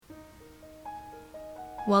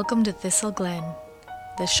Welcome to Thistle Glen,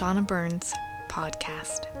 the Shauna Burns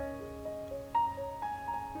podcast.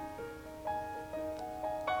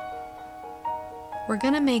 We're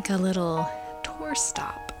going to make a little tour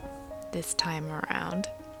stop this time around.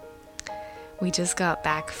 We just got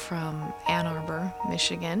back from Ann Arbor,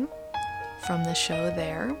 Michigan, from the show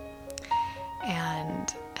there,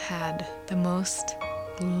 and had the most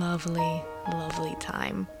lovely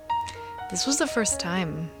time. This was the first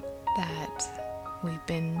time that we've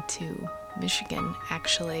been to Michigan,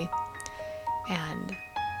 actually, and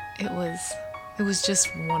it was just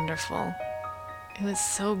wonderful. It was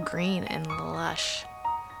so green and lush.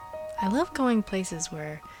 I love going places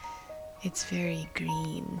where it's very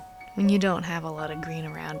green. When you don't have a lot of green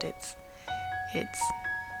around, it's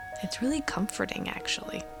really comforting,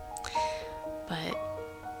 actually. But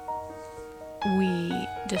we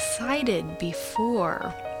decided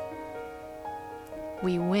before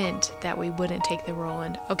we went that we wouldn't take the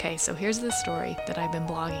Roland. Okay, so here's the story that I've been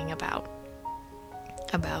blogging about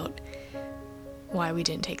why we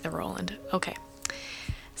didn't take the Roland. Okay,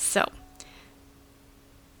 so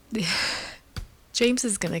James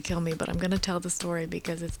is gonna kill me, but I'm gonna tell the story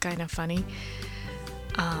because it's kind of funny.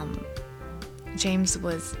 James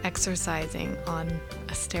was exercising on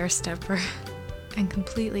a stair stepper and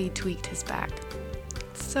completely tweaked his back.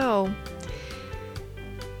 So,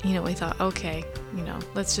 we thought, okay,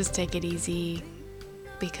 let's just take it easy,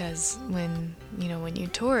 because when you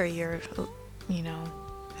tour, you're,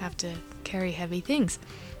 have to carry heavy things,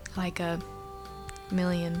 like a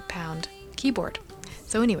 1,000,000-pound keyboard.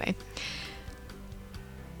 So anyway,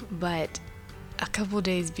 but a couple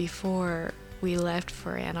days before we left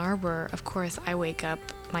for Ann Arbor, of course, I wake up,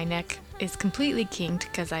 my neck is completely kinked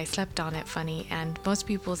because I slept on it funny, and most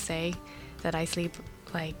people say that I sleep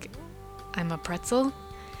like I'm a pretzel.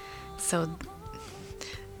 So,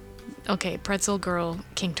 okay, pretzel girl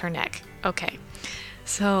kinked her neck. Okay,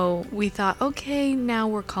 so we thought, okay, now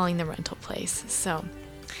we're calling the rental place. So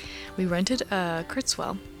we rented a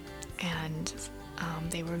Kurzweil, and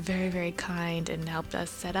they were very kind and helped us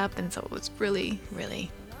set up, and so it was really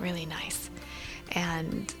nice.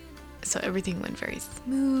 And so everything went very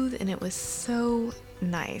smooth, and it was so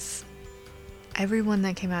nice. Everyone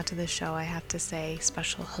that came out to the show, I have to say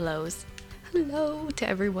special hellos. Hello to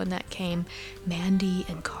everyone that came. Mandy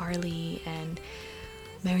and Carly and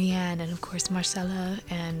Marianne and of course Marcella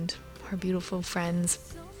and her beautiful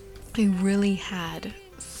friends. We really had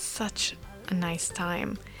such a nice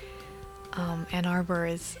time. Ann Arbor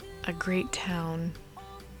is a great town.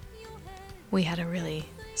 We had a really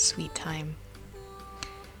sweet time.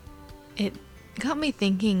 It got me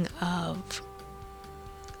thinking of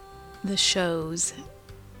the shows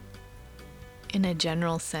in a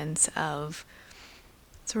general sense of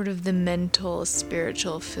sort of the mental,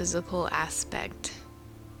 spiritual, physical aspect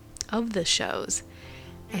of the shows.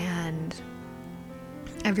 And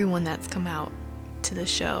everyone that's come out to the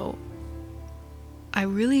show, I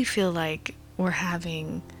really feel like we're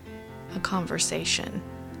having a conversation,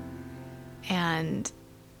 and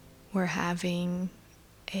we're having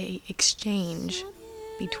a exchange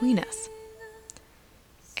between us.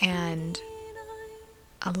 And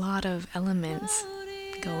a lot of elements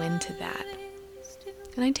go into that.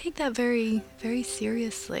 And I take that very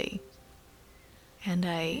seriously. And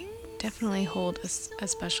I definitely hold a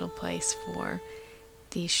special place for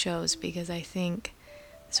these shows, because I think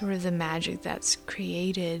sort of the magic that's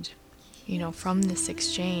created, from this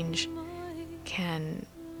exchange can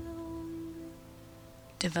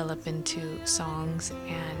develop into songs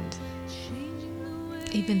and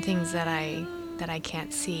even things that I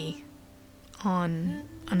can't see on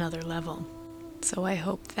another level. So I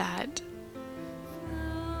hope that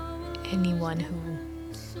anyone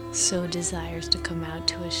who so desires to come out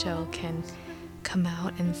to a show can come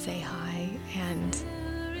out and say hi and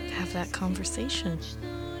have that conversation.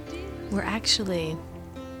 We're actually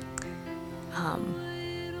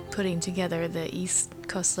putting together the East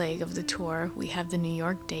Coast leg of the tour. We have the New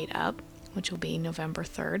York date up, which will be November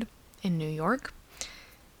 3rd in New York,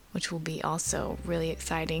 which will be also really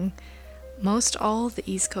exciting. Most all the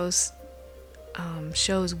East Coast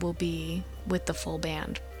shows will be with the full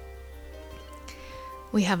band.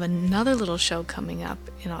 We have another little show coming up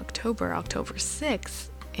in October 6th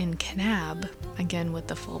in Kanab, again with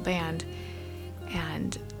the full band.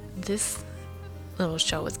 And this little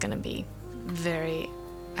show is going to be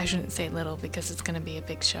I shouldn't say little because it's going to be a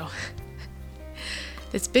big show.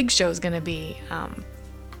 This big show is going to be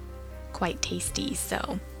quite tasty,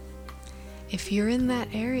 so if you're in that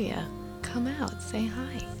area, come out, say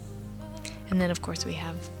hi. And then of course we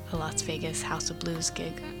have a Las Vegas House of Blues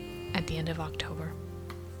gig at the end of October.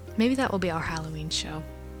 Maybe that will be our Halloween show.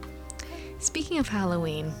 Speaking of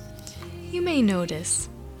Halloween, you may notice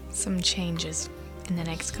some changes in the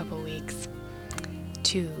next couple weeks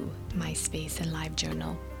to MySpace and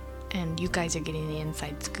LiveJournal, and you guys are getting the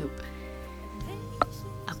inside scoop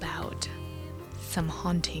about some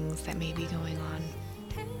hauntings that may be going on.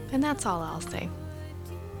 And that's all I'll say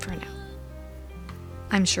for now.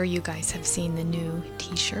 I'm sure you guys have seen the new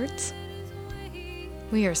t-shirts.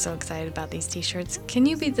 We are so excited about these t-shirts. Can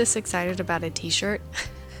you be this excited about a t-shirt?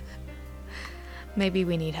 Maybe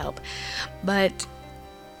we need help. But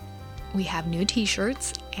we have new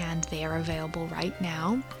t-shirts and they are available right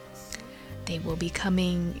now. They will be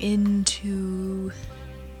coming into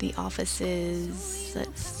the offices,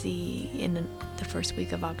 let's see, in the first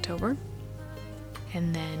week of October.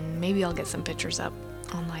 And then maybe I'll get some pictures up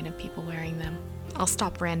online of people wearing them. I'll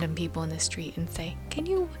stop random people in the street and say, "Can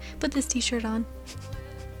you put this t-shirt on?"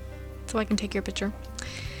 so I can take your picture.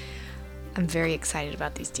 I'm very excited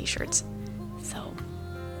about these t-shirts. So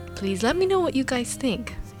please let me know what you guys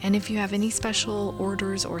think. And if you have any special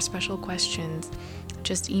orders or special questions,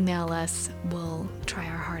 just email us. We'll try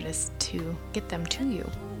our hardest to get them to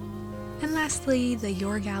you. And lastly, the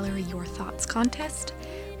Your Gallery, Your Thoughts contest.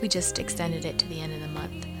 We just extended it to the end of the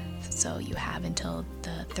month. So you have until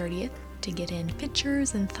the 30th to get in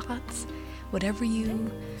pictures and thoughts, whatever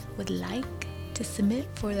you would like to submit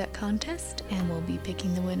for that contest. And we'll be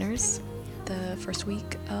picking the winners the first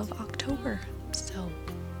week of October. So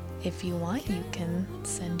if you want, you can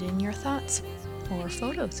send in your thoughts or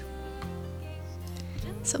photos.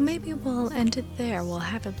 So maybe we'll end it there. We'll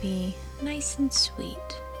have it be nice and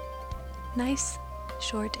sweet. Nice,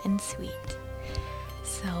 short, and sweet.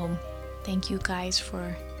 So thank you guys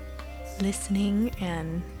for listening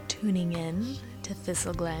and tuning in to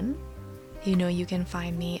Thistle Glen. You know you can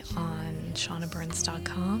find me on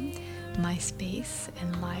shaunaburns.com, MySpace,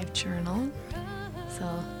 and LiveJournal. So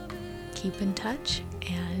keep in touch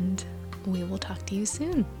and we will talk to you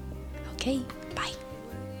soon. Okay, bye.